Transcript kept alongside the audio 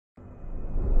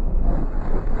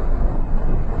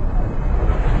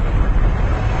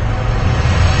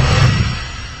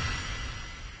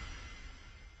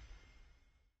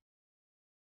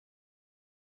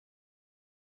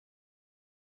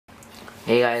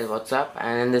Hey guys, what's up?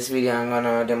 And in this video I'm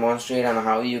gonna demonstrate on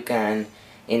how you can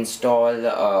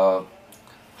install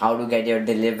how to get your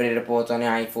delivery reports on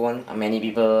your iPhone. Many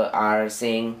people are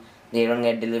saying they don't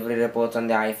get delivery reports on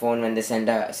the iPhone when they send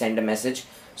a message.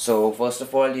 So first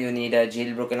of all, you need a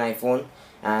jailbroken iPhone,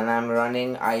 and I'm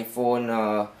running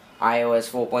iPhone iOS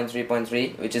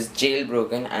 4.3.3, which is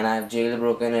jailbroken, and I've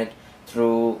jailbroken it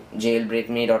through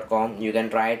jailbreakme.com. You can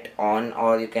try it on,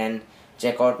 or you can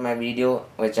check out my video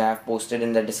which I have posted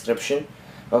in the description.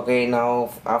 Okay, now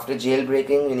after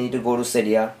jailbreaking you need to go to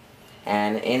Cydia,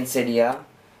 and in Cydia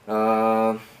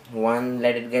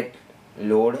let it get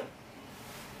load,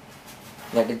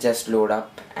 let it just load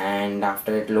up, and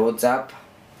after it loads up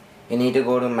you need to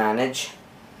go to manage.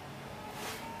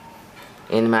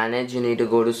 In manage you need to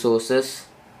go to sources.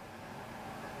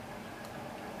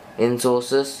 In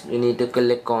sources you need to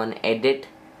click on edit,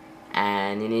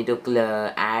 and you need to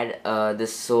add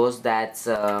this source, that's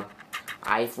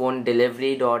iPhone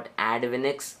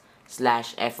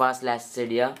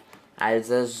delivery.adwinix/fr/cydia. I'll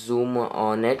just zoom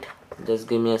on it, just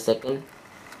give me a second.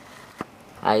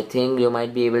 I think you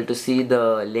might be able to see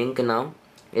the link now.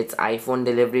 It's iPhone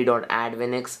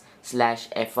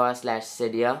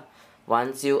delivery.adwinix/fr/cydia.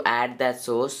 Once you add that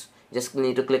source, just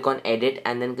need to click on edit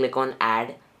and then click on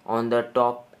add on the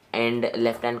top end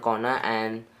left hand corner,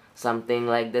 and something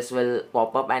like this will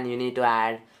pop up, and you need to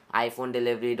add iPhone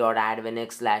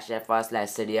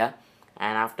delivery.adwinix/fr/cydia.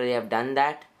 And after you have done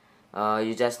that,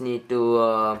 you just need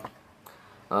to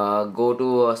go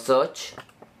to search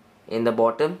in the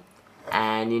bottom,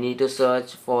 and you need to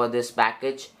search for this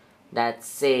package that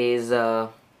says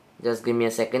just give me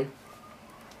a second.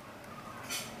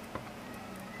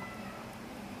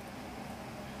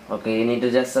 Okay, you need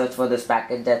to just search for this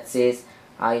package that says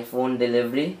iPhone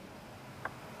delivery,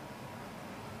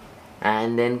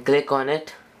 and then click on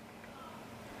it,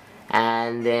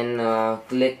 and then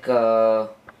click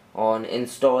on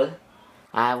install.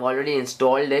 I have already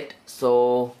installed it,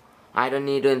 so I don't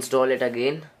need to install it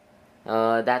again.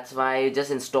 That's why you just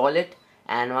install it,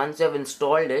 and once you have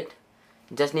installed it,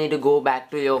 just need to go back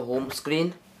to your home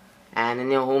screen, and in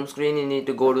your home screen you need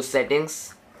to go to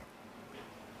settings.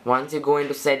 Once you go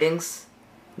into settings,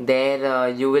 there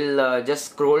you will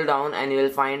just scroll down and you will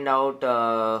find out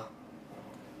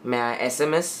my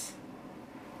SMS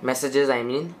messages,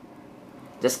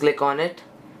 just click on it,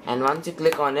 and once you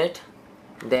click on it,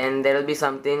 then there will be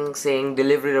something saying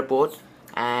delivery report,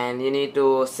 and you need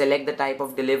to select the type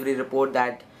of delivery report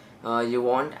that you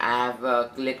want. I have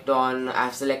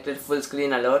I've selected full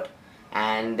screen alert,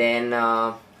 and then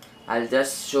I'll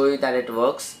just show you that it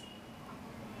works.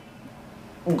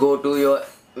 Go to your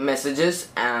messages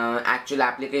actual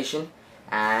application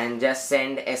and just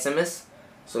send SMS.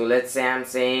 So let's say I'm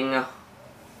saying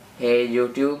hey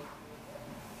YouTube,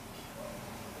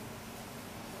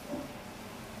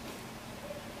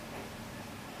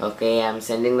 okay, I'm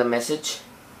sending the message.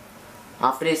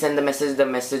 After you send the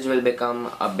message will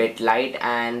become a bit light,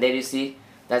 and there you see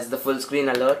that's the full screen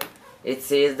alert. It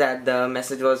says that the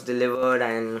message was delivered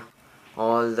and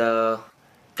all the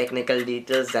technical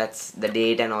details, that's the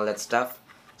date and all that stuff.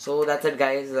 So that's it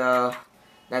guys,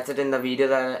 that's it in the video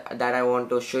that I want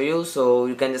to show you. So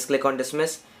you can just click on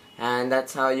dismiss, and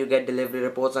that's how you get delivery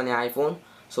reports on your iPhone.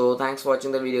 So thanks for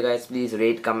watching the video guys. Please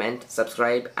rate, comment,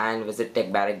 subscribe, and visit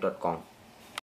techbarrack.com.